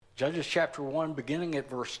Judges chapter 1, beginning at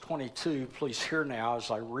verse 22, please hear now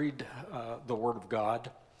as I read the word of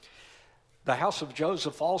God. The house of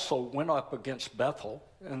Joseph also went up against Bethel,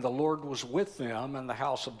 and the Lord was with them, and the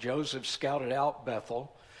house of Joseph scouted out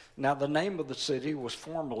Bethel. Now the name of the city was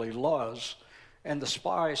formerly Luz, and the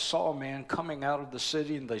spies saw a man coming out of the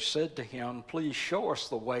city, and they said to him, "Please show us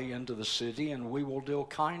the way into the city, and we will deal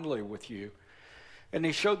kindly with you." And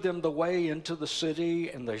he showed them the way into the city,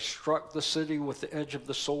 and they struck the city with the edge of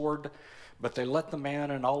the sword, but they let the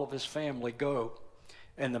man and all of his family go.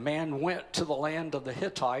 And the man went to the land of the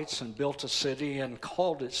Hittites and built a city and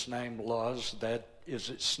called its name Luz. That is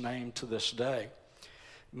its name to this day.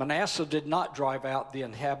 Manasseh did not drive out the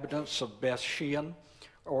inhabitants of Beth-shean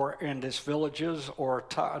and its villages, or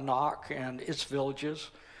Taanach and its villages,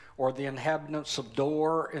 or the inhabitants of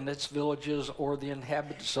Dor and its villages, or the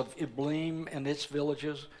inhabitants of Iblim and its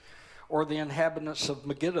villages, or the inhabitants of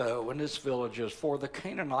Megiddo and its villages, for the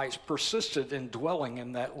Canaanites persisted in dwelling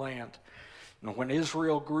in that land. And when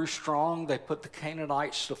Israel grew strong, they put the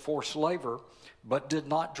Canaanites to forced labor, but did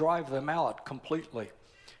not drive them out completely.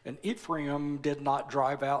 And Ephraim did not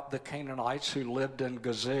drive out the Canaanites who lived in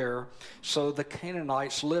Gezer, so the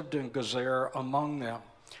Canaanites lived in Gezer among them.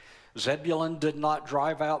 Zebulun did not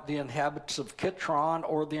drive out the inhabitants of Kitron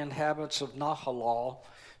or the inhabitants of Nahalal,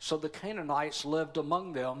 so the Canaanites lived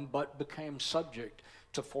among them, but became subject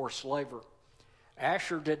to forced labor.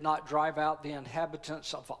 Asher did not drive out the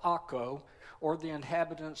inhabitants of Akko, or the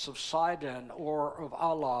inhabitants of Sidon, or of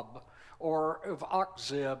Alab, or of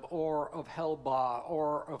Akzib, or of Helbah,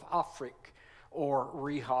 or of Afrik, or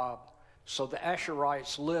Rehob. So the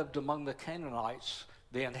Asherites lived among the Canaanites,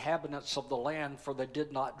 the inhabitants of the land, for they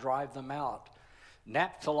did not drive them out.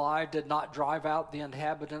 Naphtali did not drive out the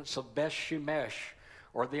inhabitants of Beth-shemesh,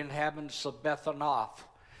 or the inhabitants of Beth-anath,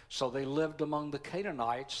 so they lived among the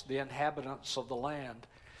Canaanites, the inhabitants of the land.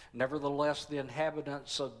 Nevertheless, the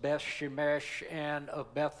inhabitants of Beth-shemesh and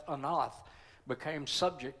of Beth-anath became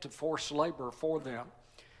subject to forced labor for them.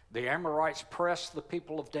 The Amorites pressed the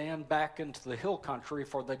people of Dan back into the hill country,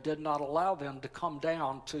 for they did not allow them to come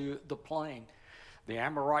down to the plain. The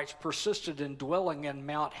Amorites persisted in dwelling in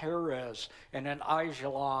Mount Heres and in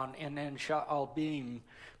Aijalon and in Shaalbim,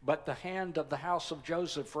 but the hand of the house of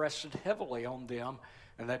Joseph rested heavily on them,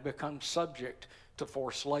 and they became subject to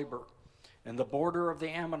forced labor. And the border of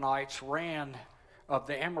the Amorites ran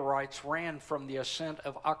from the ascent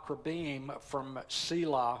of Akrabim, from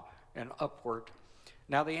Selah and upward.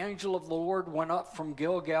 Now the angel of the Lord went up from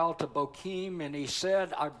Gilgal to Bochim, and he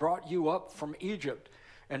said, "I brought you up from Egypt,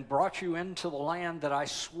 and brought you into the land that I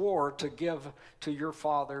swore to give to your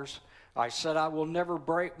fathers. I said, I will never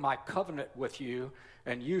break my covenant with you,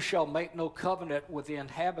 and you shall make no covenant with the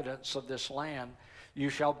inhabitants of this land. You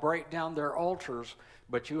shall break down their altars,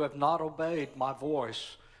 but you have not obeyed my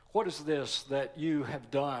voice. What is this that you have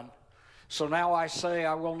done? So now I say,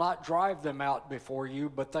 I will not drive them out before you,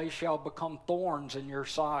 but they shall become thorns in your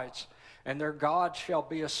sides, and their God shall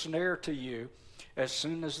be a snare to you." As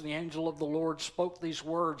soon as the angel of the Lord spoke these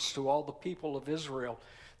words to all the people of Israel,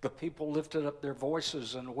 the people lifted up their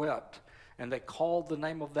voices and wept. And they called the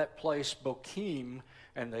name of that place Bochim,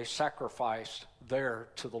 and they sacrificed there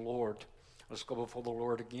to the Lord. Let's go before the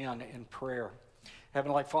Lord again in prayer.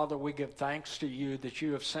 Heavenly Father, we give thanks to you that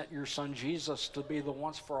you have sent your Son Jesus to be the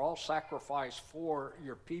once-for-all sacrifice for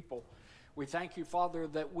your people. We thank you, Father,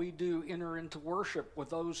 that we do enter into worship with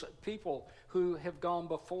those people who have gone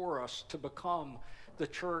before us to become the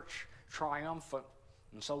church triumphant.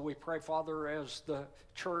 And so we pray, Father, as the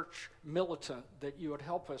church militant, that you would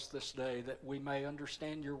help us this day, that we may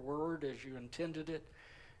understand your word as you intended it.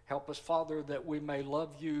 Help us, Father, that we may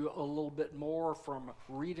love you a little bit more from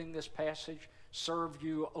reading this passage, serve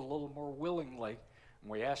you a little more willingly. And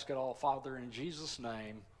we ask it all, Father, in Jesus'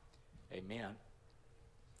 name, amen.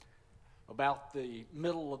 About the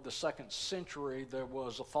middle of the 2nd century, there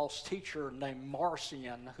was a false teacher named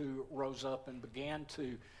Marcion who rose up and began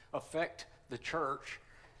to affect the church.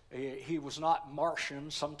 He was not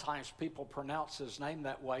Martian. Sometimes people pronounce his name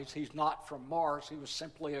that way. He's not from Mars. He was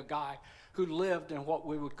simply a guy who lived in what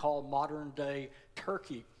we would call modern-day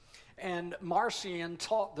Turkey. And Marcion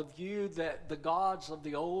taught the view that the gods of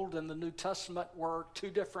the Old and the New Testament were two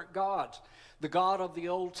different gods. The God of the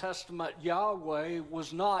Old Testament, Yahweh,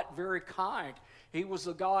 was not very kind. He was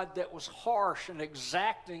a God that was harsh and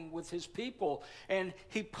exacting with his people, and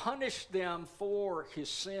he punished them for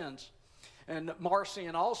his sins. And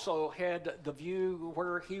Marcion also had the view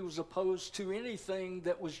where he was opposed to anything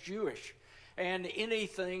that was Jewish and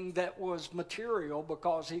anything that was material,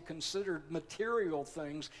 because he considered material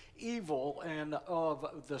things evil and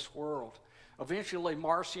of this world. Eventually,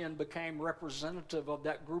 Marcion became representative of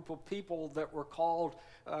that group of people that were called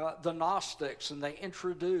the Gnostics, and they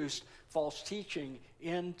introduced false teaching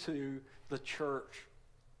into the church.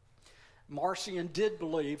 Marcion did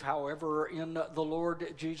believe, however, in the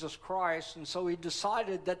Lord Jesus Christ, and so he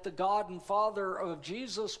decided that the God and Father of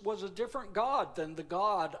Jesus was a different God than the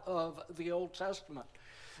God of the Old Testament.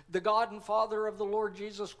 The God and Father of the Lord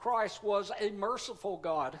Jesus Christ was a merciful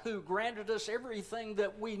God who granted us everything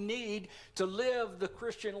that we need to live the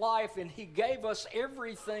Christian life, and he gave us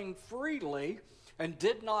everything freely and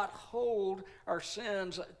did not hold our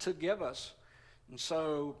sins to give us. And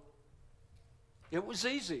so it was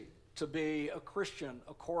easy to be a Christian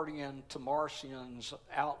according to Marcion's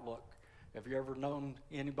outlook. Have you ever known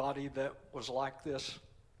anybody that was like this?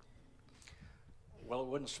 Well, it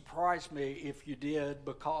wouldn't surprise me if you did,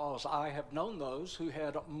 because I have known those who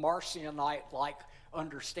had Marcionite-like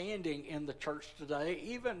understanding in the church today,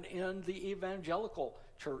 even in the evangelical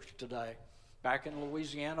church today. Back in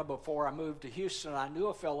Louisiana, before I moved to Houston, I knew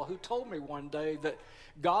a fellow who told me one day that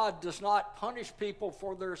God does not punish people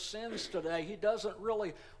for their sins today. He doesn't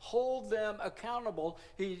really hold them accountable.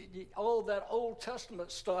 All that Old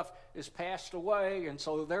Testament stuff is passed away, and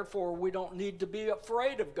so therefore we don't need to be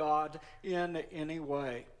afraid of God in any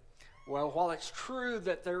way. Well, while it's true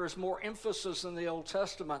that there is more emphasis in the Old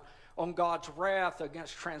Testament on God's wrath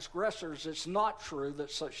against transgressors, it's not true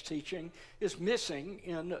that such teaching is missing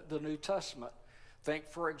in the New Testament. Think,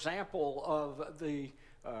 for example, of the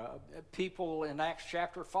people in Acts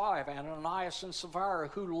chapter 5, Ananias and Sapphira,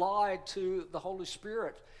 who lied to the Holy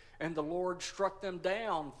Spirit, and the Lord struck them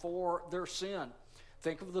down for their sin.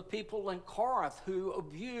 Think of the people in Corinth who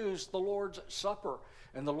abused the Lord's Supper,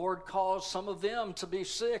 and the Lord caused some of them to be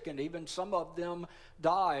sick, and even some of them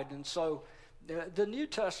died. And so the New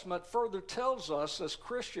Testament further tells us as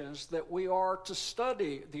Christians that we are to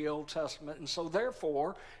study the Old Testament, and so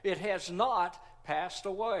therefore it has not passed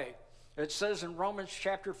away. It says in Romans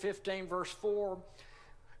chapter 15, verse 4,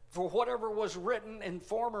 "For whatever was written in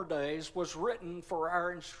former days was written for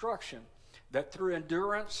our instruction, that through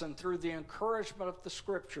endurance and through the encouragement of the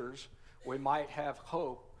Scriptures we might have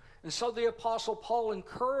hope." And so the Apostle Paul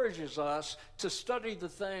encourages us to study the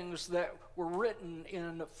things that were written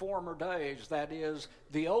in former days, that is,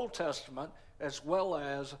 the Old Testament as well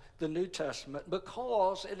as the New Testament,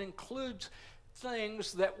 because it includes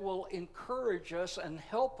things that will encourage us and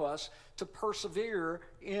help us to persevere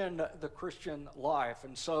in the Christian life.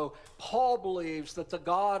 And so Paul believes that the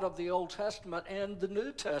God of the Old Testament and the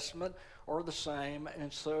New Testament are the same,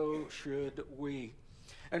 and so should we.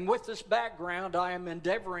 And with this background, I am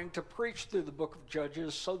endeavoring to preach through the book of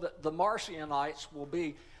Judges so that the Marcionites will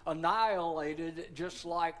be annihilated, just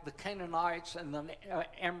like the Canaanites and the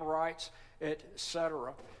Amorites,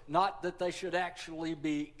 etc. Not that they should actually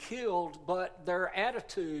be killed, but their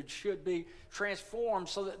attitude should be transformed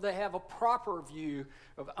so that they have a proper view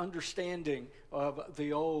of understanding of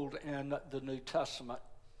the Old and the New Testament.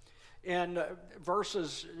 In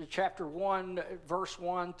chapter 1, verse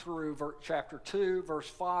 1 through chapter 2, verse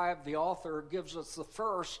 5, the author gives us the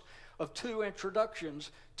first of two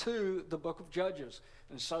introductions to the book of Judges.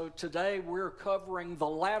 And so today we're covering the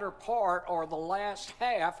latter part, or the last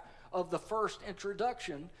half, of the first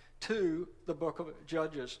introduction to the book of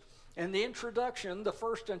Judges. And the introduction, the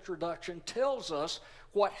first introduction, tells us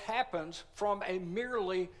what happens from a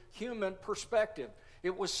merely human perspective.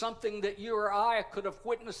 It was something that you or I could have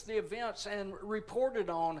witnessed the events and reported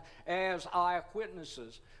on as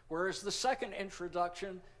eyewitnesses. Whereas the second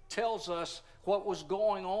introduction tells us what was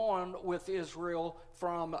going on with Israel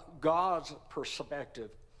from God's perspective.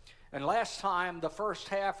 And last time, the first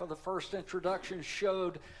half of the first introduction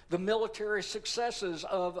showed the military successes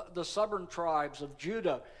of the southern tribes of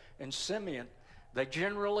Judah and Simeon. They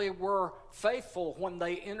generally were faithful when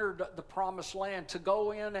they entered the promised land to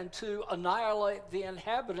go in and to annihilate the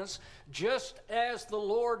inhabitants, just as the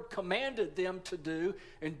Lord commanded them to do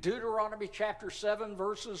in Deuteronomy chapter 7,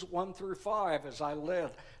 verses 1 through 5, as I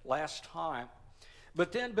led last time.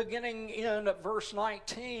 But then beginning in verse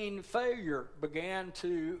 19, failure began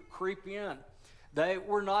to creep in. They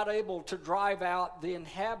were not able to drive out the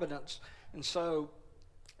inhabitants, and so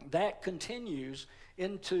that continues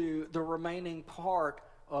into the remaining part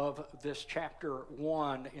of this chapter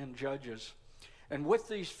 1 in Judges. And with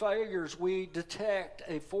these failures, we detect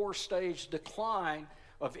a four-stage decline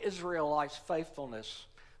of Israelites' faithfulness.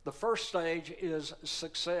 The first stage is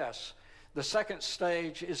success. The second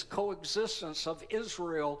stage is coexistence of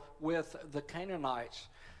Israel with the Canaanites.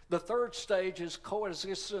 The third stage is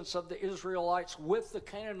coexistence of the Israelites with the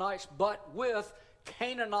Canaanites, but with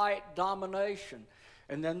Canaanite domination.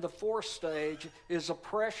 And then the fourth stage is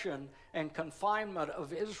oppression and confinement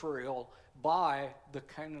of Israel by the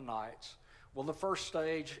Canaanites. Well, the first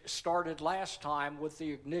stage started last time with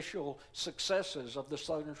the initial successes of the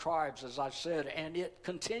southern tribes, as I said, and it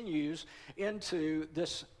continues into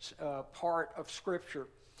this part of Scripture.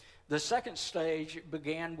 The second stage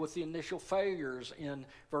began with the initial failures in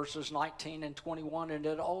verses 19 and 21, and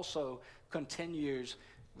it also continues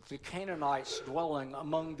with the Canaanites dwelling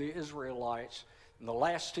among the Israelites. And the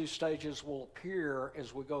last two stages will appear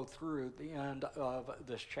as we go through the end of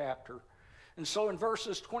this chapter. And so in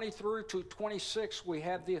verses 23 to 26, we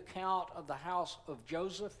have the account of the house of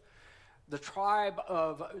Joseph. The tribe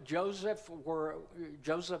of Joseph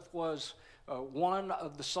was one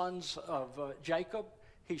of the sons of Jacob.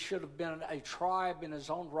 He should have been a tribe in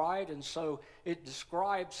his own right, and so it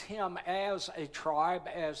describes him as a tribe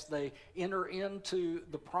as they enter into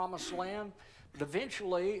the promised land. But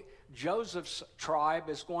eventually, Joseph's tribe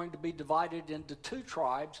is going to be divided into two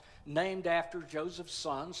tribes named after Joseph's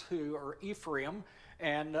sons, who are Ephraim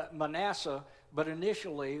and Manasseh, but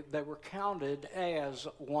initially they were counted as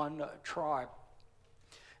one tribe.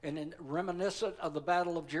 And in reminiscent of the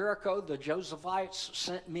Battle of Jericho, the Josephites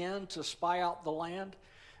sent men to spy out the land,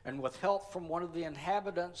 and with help from one of the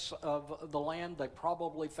inhabitants of the land, they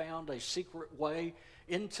probably found a secret way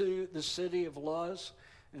into the city of Luz.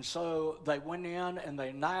 And so they went in and they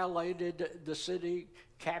annihilated the city,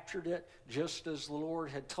 captured it, just as the Lord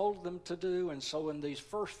had told them to do. And so in these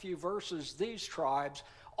first few verses, these tribes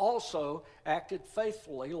also acted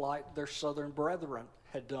faithfully like their southern brethren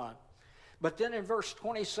had done. But then in verse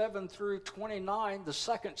 27 through 29, the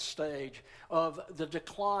second stage of the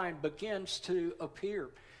decline begins to appear.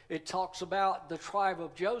 It talks about the tribe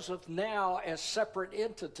of Joseph now as separate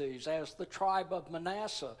entities, as the tribe of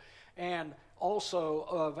Manasseh and also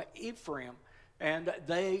of Ephraim, and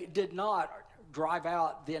they did not drive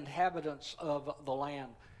out the inhabitants of the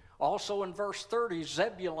land. Also in verse 30,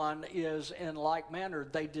 Zebulun is in like manner.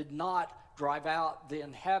 They did not drive out the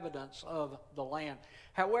inhabitants of the land.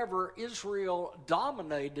 However, Israel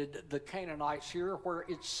dominated the Canaanites here, where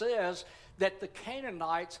it says that the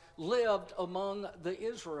Canaanites lived among the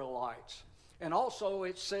Israelites. And also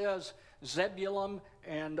it says Zebulun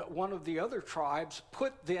and one of the other tribes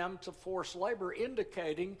put them to forced labor,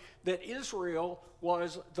 indicating that Israel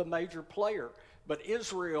was the major player. But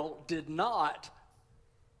Israel did not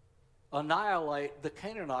annihilate the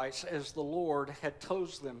Canaanites as the Lord had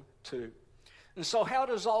told them to. And so how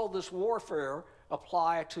does all this warfare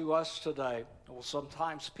apply to us today? Well,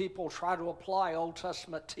 sometimes people try to apply Old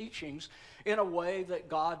Testament teachings in a way that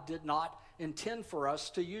God did not intend for us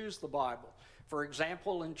to use the Bible. For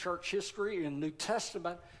example, in church history, in New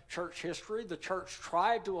Testament church history, the church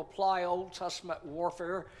tried to apply Old Testament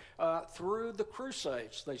warfare through the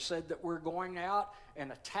Crusades. They said that we're going out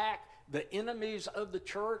and attack the enemies of the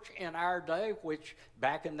church in our day, which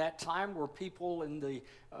back in that time were people in the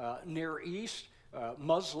Near East,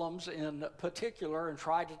 Muslims in particular, and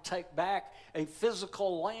try to take back a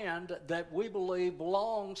physical land that we believe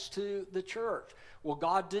belongs to the church. Well,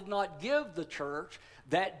 God did not give the church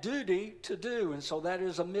that duty to do, and so that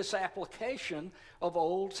is a misapplication of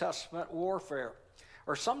Old Testament warfare.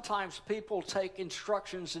 Or sometimes people take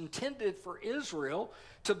instructions intended for Israel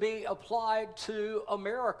to be applied to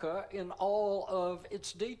America in all of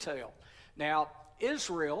its detail. Now,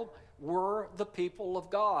 Israel were the people of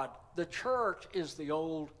God. The church is the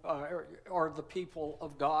the people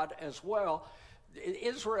of God as well. The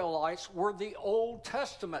Israelites were the Old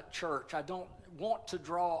Testament church. I don't want to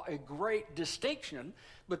draw a great distinction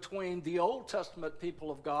between the Old Testament people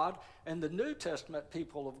of God and the New Testament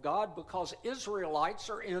people of God, because Israelites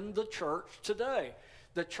are in the church today.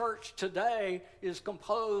 The church today is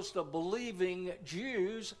composed of believing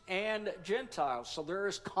Jews and Gentiles. So there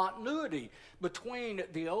is continuity between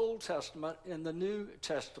the Old Testament and the New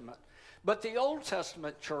Testament. But the Old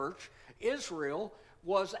Testament church, Israel,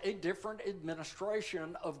 was a different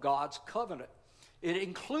administration of God's covenant. It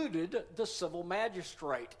included the civil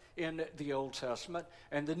magistrate in the Old Testament,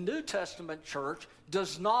 and the New Testament church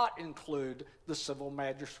does not include the civil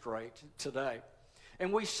magistrate today.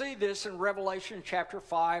 And we see this in Revelation chapter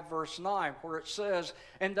 5, verse 9, where it says,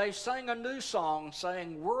 "And they sang a new song,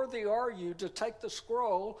 saying, 'Worthy are you to take the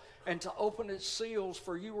scroll and to open its seals,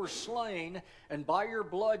 for you were slain, and by your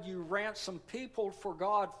blood you ransomed people for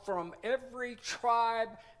God from every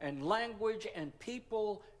tribe and language and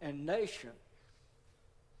people and nation.'"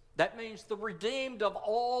 That means the redeemed of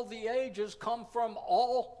all the ages come from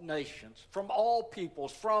all nations, from all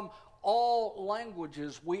peoples, from all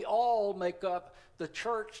languages. We all make up the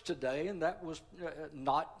church today, and that was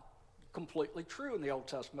not completely true in the Old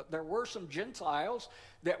Testament. There were some Gentiles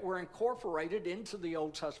that were incorporated into the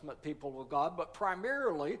Old Testament people of God, but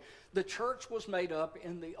primarily the church was made up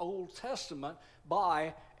in the Old Testament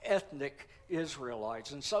by ethnic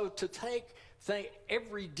Israelites. And so to take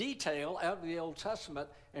every detail out of the Old Testament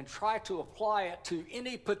and try to apply it to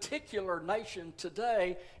any particular nation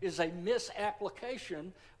today is a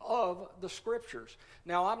misapplication of the Scriptures.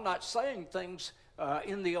 Now, I'm not saying things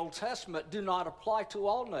in the Old Testament do not apply to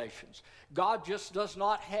all nations. God just does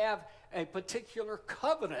not have a particular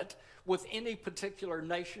covenant with any particular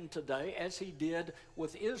nation today as he did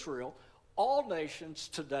with Israel. All nations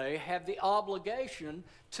today have the obligation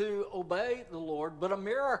to obey the Lord, but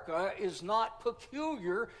America is not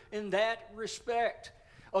peculiar in that respect.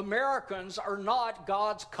 Americans are not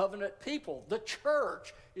God's covenant people. The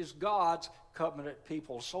church is God's covenant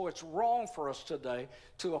people. So it's wrong for us today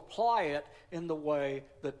to apply it in the way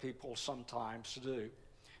that people sometimes do.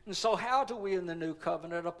 And so how do we in the New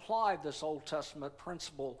Covenant apply this Old Testament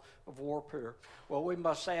principle of warfare? Well, we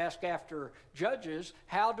must ask after Judges,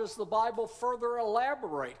 how does the Bible further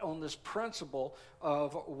elaborate on this principle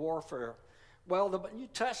of warfare? Well, the New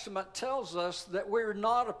Testament tells us that we're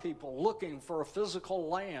not a people looking for a physical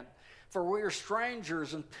land, for we are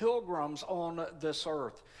strangers and pilgrims on this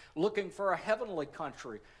earth, looking for a heavenly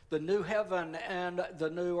country, the new heaven and the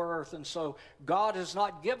new earth. And so God has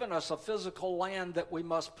not given us a physical land that we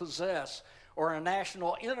must possess or a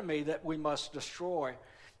national enemy that we must destroy.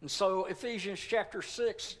 And so Ephesians chapter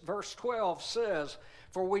 6, verse 12 says,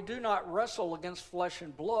 "For we do not wrestle against flesh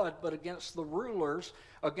and blood, but against the rulers,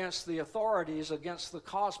 against the authorities, against the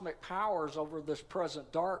cosmic powers over this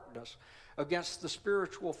present darkness, against the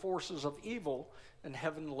spiritual forces of evil in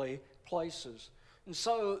heavenly places." And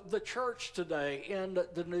so the church today in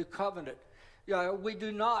the New Covenant, we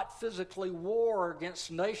do not physically war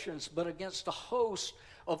against nations, but against a host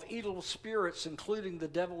of evil spirits, including the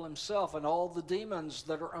devil himself and all the demons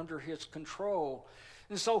that are under his control.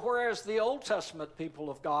 And so whereas the Old Testament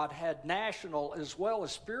people of God had national as well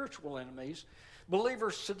as spiritual enemies,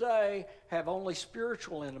 believers today have only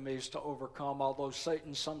spiritual enemies to overcome, although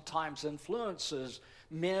Satan sometimes influences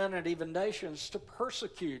men and even nations to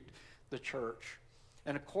persecute the church.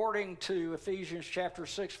 And according to Ephesians chapter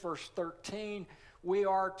 6, verse 13, we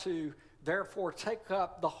are to therefore take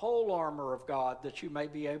up the whole armor of God, that you may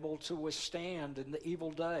be able to withstand in the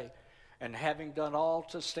evil day, and having done all,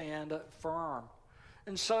 to stand firm.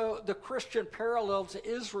 And so the Christian parallel to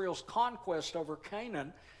Israel's conquest over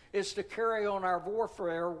Canaan is to carry on our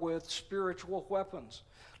warfare with spiritual weapons,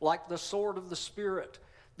 like the sword of the Spirit,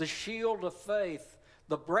 the shield of faith,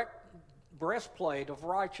 the breastplate of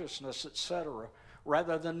righteousness, etc.,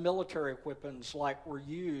 rather than military weapons like were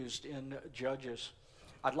used in Judges.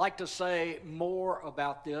 I'd like to say more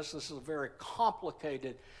about this. This is a very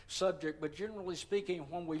complicated subject, but generally speaking,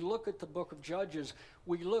 when we look at the book of Judges,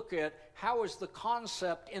 we look at how is the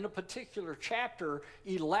concept in a particular chapter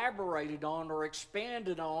elaborated on or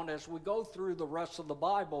expanded on as we go through the rest of the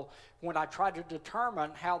Bible when I try to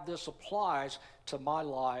determine how this applies to my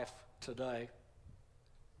life today.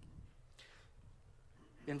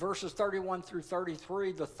 In verses 31 through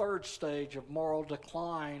 33, the third stage of moral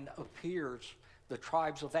decline appears. The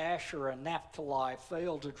tribes of Asher and Naphtali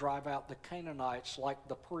failed to drive out the Canaanites like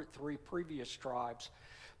the three previous tribes.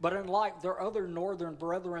 But unlike their other northern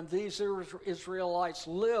brethren, these Israelites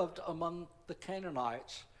lived among the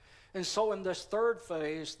Canaanites. And so in this third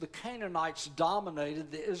phase, the Canaanites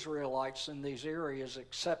dominated the Israelites in these areas,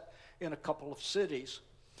 except in a couple of cities.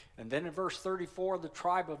 And then in verse 34, the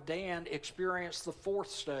tribe of Dan experienced the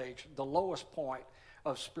fourth stage, the lowest point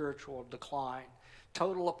of spiritual decline.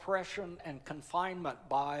 Total oppression and confinement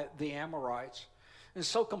by the Amorites. And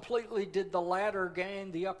so completely did the latter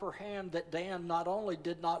gain the upper hand that Dan not only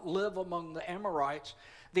did not live among the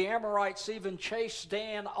Amorites even chased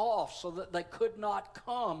Dan off so that they could not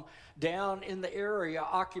come down in the area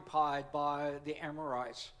occupied by the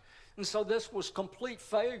Amorites. And so this was complete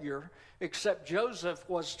failure, except Joseph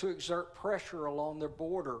was to exert pressure along their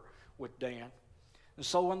border with Dan. And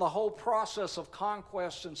so when the whole process of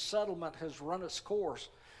conquest and settlement has run its course,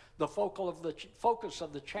 the focus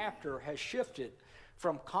of the chapter has shifted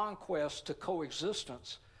from conquest to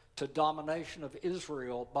coexistence to domination of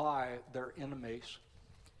Israel by their enemies.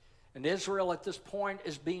 And Israel at this point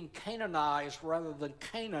is being Canaanized rather than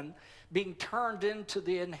Canaan, being turned into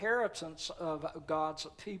the inheritance of God's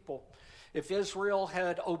people. If Israel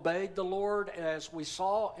had obeyed the Lord, as we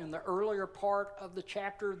saw in the earlier part of the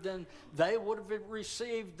chapter, then they would have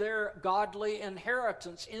received their godly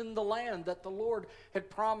inheritance in the land that the Lord had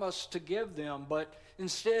promised to give them. But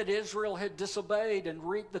instead, Israel had disobeyed and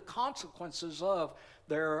reaped the consequences of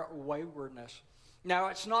their waywardness. Now,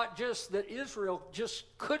 it's not just that Israel just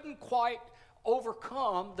couldn't quite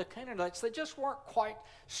overcome the Canaanites. They just weren't quite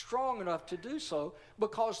strong enough to do so,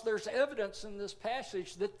 because there's evidence in this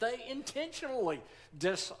passage that they intentionally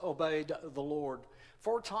disobeyed the Lord.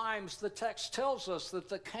 4 times the text tells us that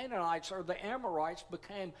the Canaanites or the Amorites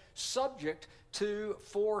became subject to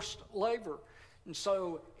forced labor. And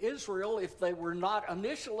so Israel, if they were not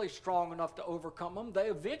initially strong enough to overcome them, they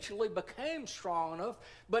eventually became strong enough,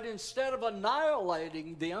 but instead of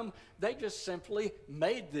annihilating them, they just simply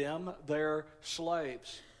made them their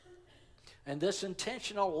slaves. And this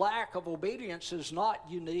intentional lack of obedience is not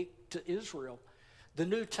unique to Israel. The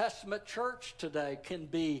New Testament church today can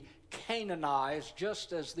be Canaanized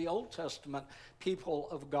just as the Old Testament people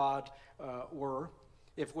of God were.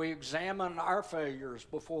 If we examine our failures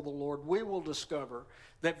before the Lord, we will discover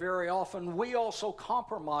that very often we also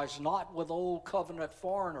compromise not with old covenant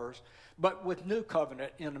foreigners, but with new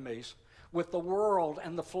covenant enemies, with the world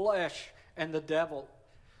and the flesh and the devil.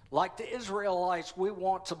 Like the Israelites, we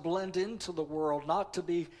want to blend into the world, not to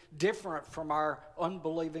be different from our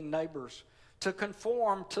unbelieving neighbors, to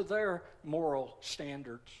conform to their moral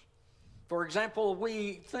standards. For example,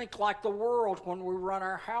 we think like the world when we run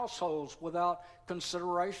our households without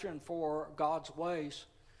consideration for God's ways.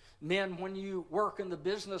 Men, when you work in the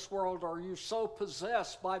business world, are you so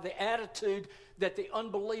possessed by the attitude that the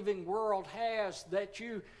unbelieving world has that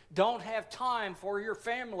you don't have time for your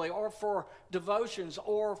family or for devotions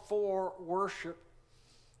or for worship?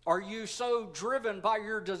 Are you so driven by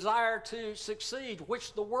your desire to succeed,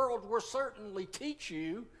 which the world will certainly teach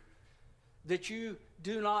you, that you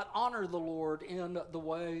do not honor the Lord in the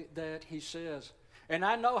way that he says? And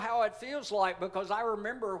I know how it feels like, because I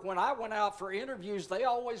remember when I went out for interviews, they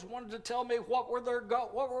always wanted to tell me what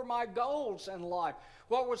were my goals in life.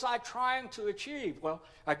 What was I trying to achieve? Well,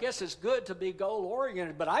 I guess it's good to be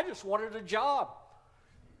goal-oriented, but I just wanted a job.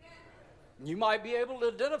 You might be able to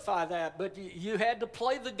identify that, but you had to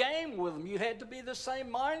play the game with them. You had to be the same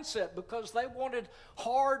mindset, because they wanted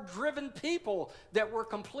hard-driven people that were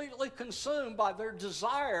completely consumed by their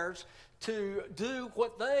desires to do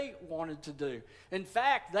what they wanted to do. In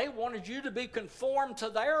fact, they wanted you to be conformed to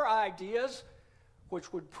their ideas,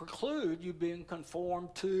 which would preclude you being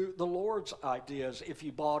conformed to the Lord's ideas if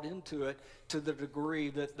you bought into it to the degree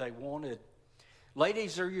that they wanted.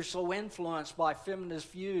 Ladies, are you so influenced by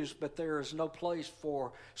feminist views, but there is no place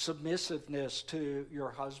for submissiveness to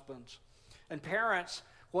your husbands? And parents,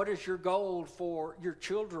 what is your goal for your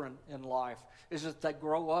children in life? Is it they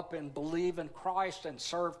grow up and believe in Christ and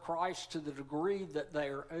serve Christ to the degree that they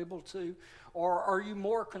are able to? Or are you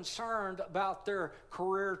more concerned about their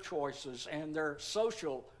career choices and their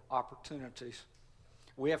social opportunities?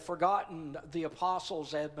 We have forgotten the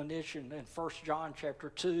apostles' admonition in 1 John chapter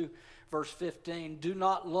 2, verse 15. Do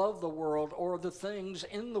not love the world or the things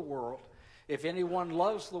in the world. If anyone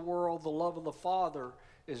loves the world, the love of the Father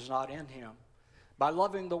is not in him. By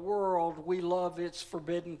loving the world, we love its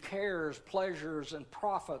forbidden cares, pleasures, and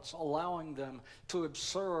profits, allowing them to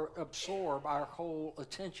absorb our whole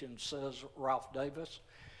attention, says Ralph Davis.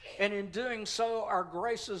 And in doing so, our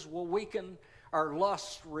graces will weaken, our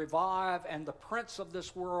lusts revive, and the prince of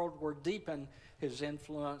this world will deepen his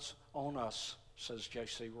influence on us, says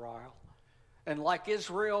J.C. Ryle. And like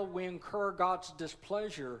Israel, we incur God's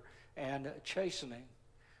displeasure and chastening.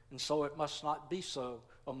 And so it must not be so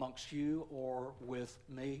amongst you or with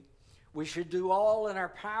me. We should do all in our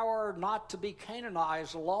power not to be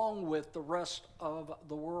Canaanized along with the rest of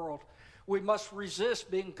the world. We must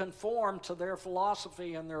resist being conformed to their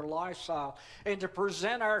philosophy and their lifestyle, and to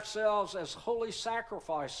present ourselves as holy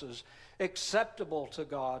sacrifices acceptable to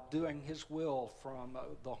God, doing his will from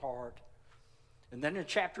the heart. And then in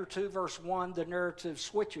chapter 2, verse 1, the narrative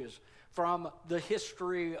switches from the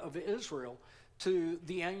history of Israel to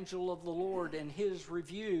the angel of the Lord and his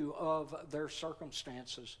review of their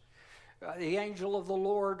circumstances. The angel of the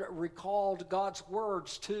Lord recalled God's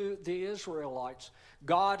words to the Israelites.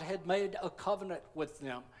 God had made a covenant with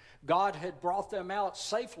them. God had brought them out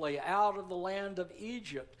safely out of the land of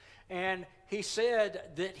Egypt. And he said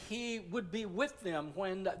that he would be with them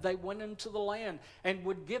when they went into the land and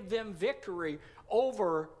would give them victory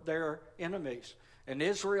over their enemies. And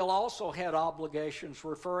Israel also had obligations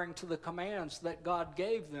referring to the commands that God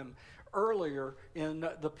gave them earlier in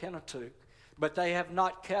the Pentateuch. but they have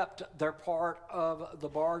not kept their part of the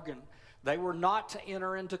bargain. They were not to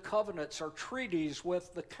enter into covenants or treaties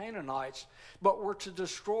with the Canaanites, but were to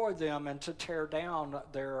destroy them and to tear down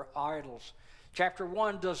their idols. Chapter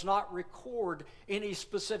 1 does not record any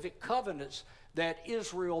specific covenants that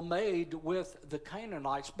Israel made with the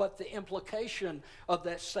Canaanites, but the implication of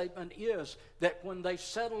that statement is that when they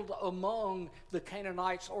settled among the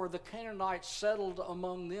Canaanites, or the Canaanites settled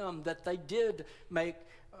among them, that they did make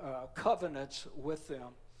covenants with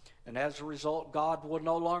them. And as a result, God will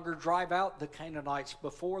no longer drive out the Canaanites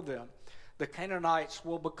before them. The Canaanites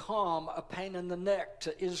will become a pain in the neck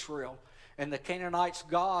to Israel. And the Canaanites'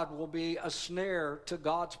 God will be a snare to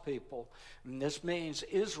God's people. And this means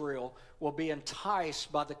Israel will be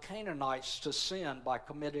enticed by the Canaanites to sin by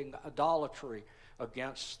committing idolatry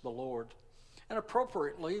against the Lord. And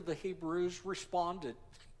appropriately, the Hebrews responded.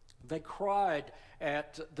 They cried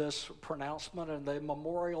at this pronouncement, and they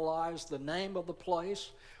memorialized the name of the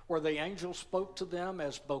place where the angel spoke to them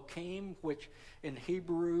as Bokim, which in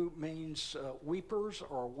Hebrew means weepers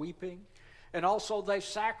or weeping. And also they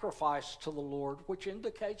sacrificed to the Lord, which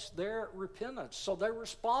indicates their repentance. So they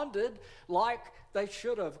responded like they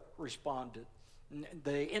should have responded.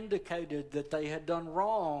 They indicated that they had done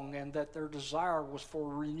wrong and that their desire was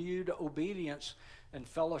for renewed obedience and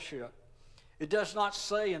fellowship. It does not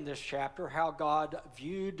say in this chapter how God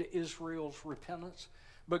viewed Israel's repentance,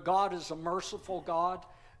 but God is a merciful God.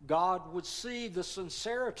 God would see the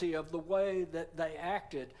sincerity of the way that they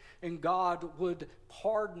acted, and God would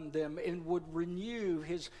pardon them and would renew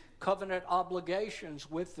his covenant obligations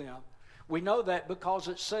with them. We know that because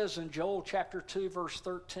it says in Joel chapter 2, verse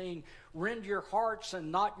 13, "Rend your hearts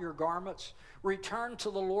and not your garments. Return to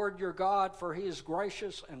the Lord your God, for he is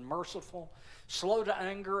gracious and merciful, slow to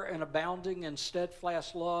anger and abounding in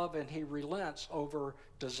steadfast love, and he relents over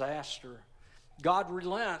disaster." God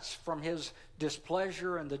relents from his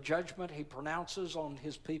displeasure and the judgment he pronounces on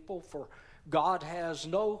his people, for God has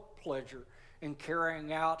no pleasure in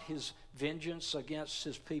carrying out his vengeance against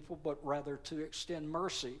his people, but rather to extend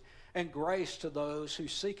mercy and grace to those who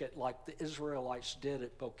seek it, like the Israelites did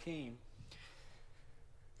at Bokim.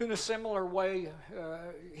 In a similar way,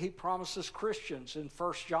 he promises Christians in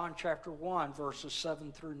 1 John chapter 1, verses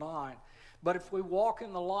 7 through 9. "But if we walk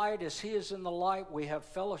in the light as he is in the light, we have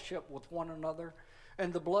fellowship with one another,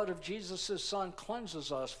 and the blood of Jesus, his Son,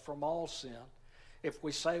 cleanses us from all sin. If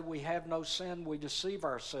we say we have no sin, we deceive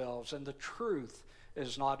ourselves, and the truth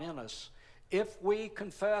is not in us. If we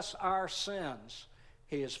confess our sins,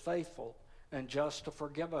 he is faithful and just to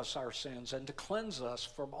forgive us our sins and to cleanse us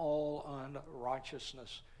from all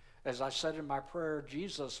unrighteousness." As I said in my prayer,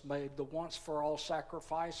 Jesus made the once-for-all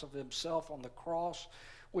sacrifice of himself on the cross,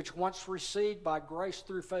 which once received by grace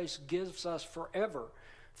through faith gives us forever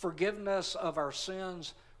forgiveness of our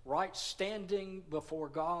sins, right standing before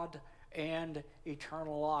God, and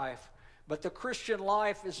eternal life. But the Christian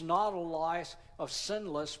life is not a life of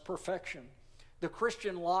sinless perfection. The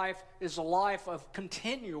Christian life is a life of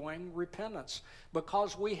continuing repentance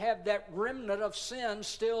because we have that remnant of sin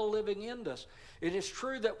still living in us. It is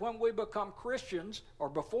true that when we become Christians, or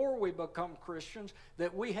before we become Christians,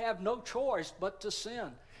 that we have no choice but to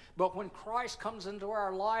sin. But when Christ comes into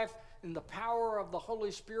our life in the power of the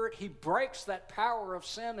Holy Spirit, he breaks that power of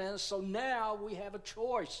sin in us, so now we have a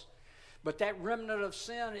choice. But that remnant of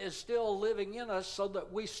sin is still living in us so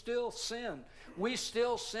that we still sin. We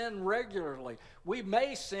still sin regularly. We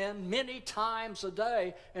may sin many times a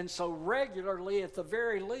day, and so regularly, at the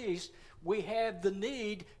very least, we have the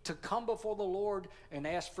need to come before the Lord and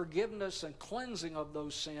ask forgiveness and cleansing of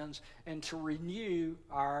those sins and to renew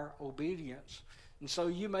our obedience. And so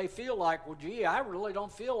you may feel like, well, gee, I really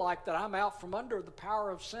don't feel like that I'm out from under the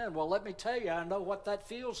power of sin. Well, let me tell you, I know what that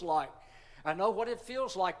feels like. I know what it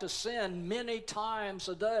feels like to sin many times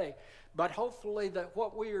a day. But hopefully that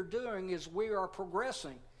what we are doing is we are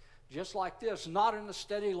progressing just like this, not in a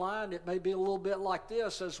steady line. It may be a little bit like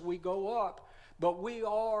this as we go up, but we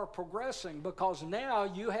are progressing because now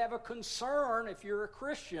you have a concern, if you're a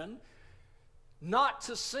Christian, not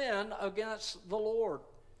to sin against the Lord.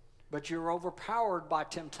 But you're overpowered by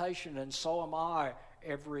temptation, and so am I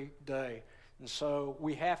every day. And so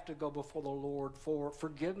we have to go before the Lord for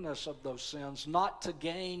forgiveness of those sins, not to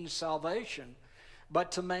gain salvation,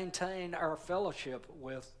 but to maintain our fellowship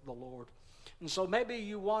with the Lord. And so maybe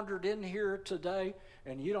you wandered in here today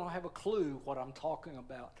and you don't have a clue what I'm talking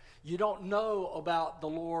about. You don't know about the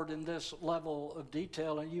Lord in this level of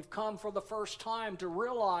detail, and you've come for the first time to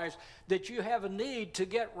realize that you have a need to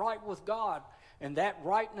get right with God. And that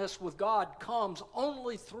rightness with God comes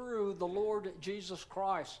only through the Lord Jesus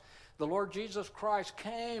Christ. The Lord Jesus Christ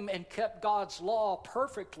came and kept God's law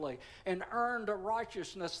perfectly and earned a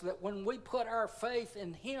righteousness that when we put our faith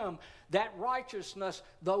in Him, that righteousness,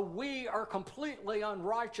 though we are completely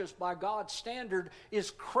unrighteous by God's standard, is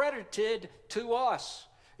credited to us.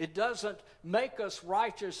 It doesn't make us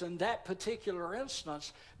righteous in that particular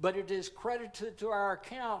instance, but it is credited to our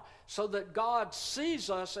account so that God sees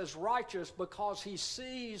us as righteous because He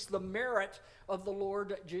sees the merit of the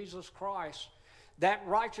Lord Jesus Christ. That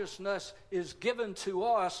righteousness is given to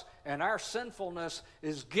us, and our sinfulness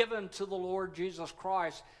is given to the Lord Jesus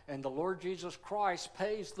Christ. And the Lord Jesus Christ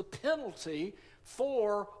pays the penalty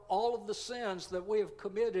for all of the sins that we have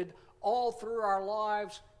committed all through our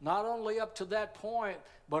lives, not only up to that point,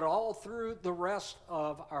 but all through the rest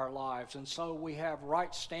of our lives. And so we have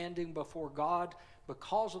right standing before God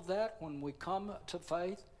because of that when we come to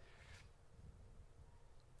faith.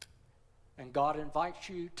 And God invites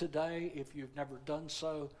you today, if you've never done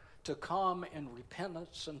so, to come in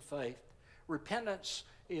repentance and faith. Repentance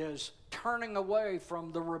is turning away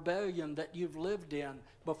from the rebellion that you've lived in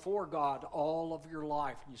before God all of your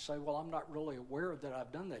life. And you say, well, I'm not really aware that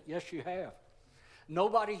I've done that. Yes, you have.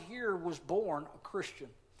 Nobody here was born a Christian.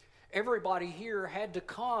 Everybody here had to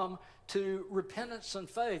come to repentance and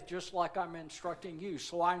faith, just like I'm instructing you.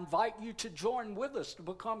 So I invite you to join with us, to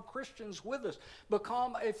become Christians with us,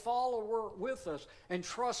 become a follower with us, and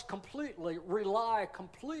trust completely, rely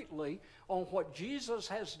completely on what Jesus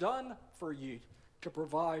has done for you to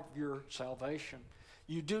provide your salvation.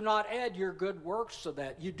 You do not add your good works to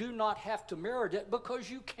that. You do not have to merit it because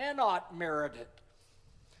you cannot merit it.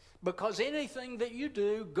 Because anything that you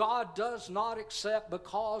do, God does not accept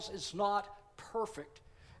because it's not perfect.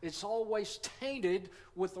 It's always tainted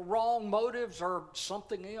with the wrong motives or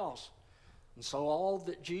something else. And so all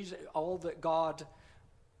that God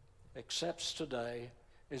accepts today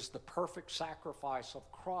is the perfect sacrifice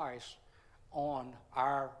of Christ on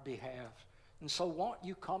our behalf. And so won't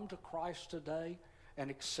you come to Christ today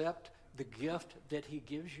and accept the gift that He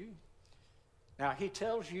gives you? Now, He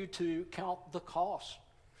tells you to count the cost.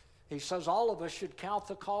 He says all of us should count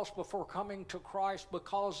the cost before coming to Christ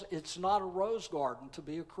because it's not a rose garden to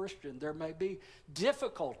be a Christian. There may be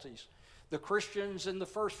difficulties. The Christians in the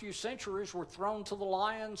first few centuries were thrown to the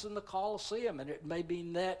lions in the Colosseum, and it may be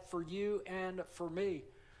that for you and for me.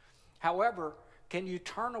 However, can you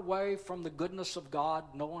turn away from the goodness of God,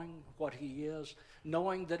 knowing what He is,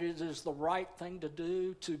 knowing that it is the right thing to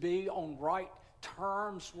do, to be on right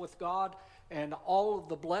terms with God, and all of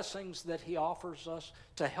the blessings that He offers us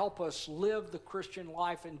to help us live the Christian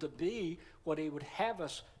life and to be what He would have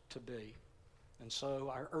us to be? And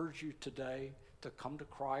so I urge you today to come to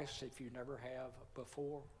Christ if you never have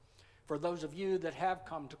before. For those of you that have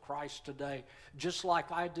come to Christ today, just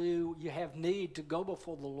like I do, you have need to go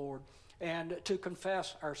before the Lord and to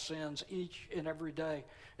confess our sins each and every day.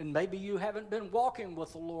 And maybe you haven't been walking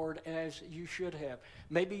with the Lord as you should have.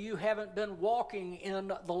 Maybe you haven't been walking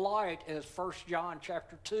in the light as 1 John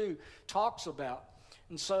chapter 2 talks about.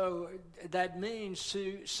 And so that means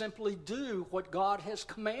to simply do what God has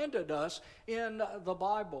commanded us in the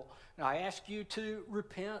Bible. And I ask you to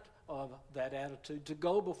repent of that attitude, to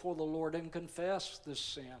go before the Lord and confess this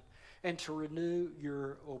sin, and to renew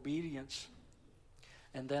your obedience.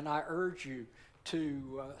 And then I urge you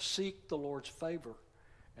to seek the Lord's favor,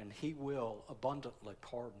 and He will abundantly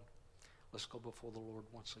pardon. Let's go before the Lord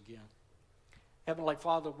once again. Heavenly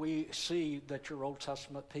Father, we see that your Old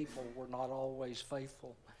Testament people were not always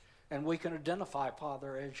faithful. And we can identify,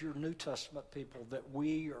 Father, as your New Testament people, that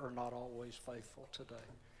we are not always faithful today.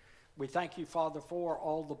 We thank you, Father, for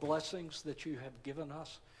all the blessings that you have given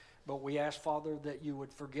us. But we ask, Father, that you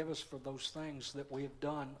would forgive us for those things that we have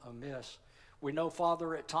done amiss. We know,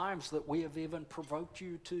 Father, at times that we have even provoked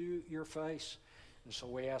you to your face. And so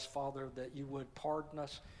we ask, Father, that you would pardon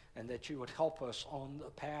us and that you would help us on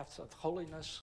the path of holiness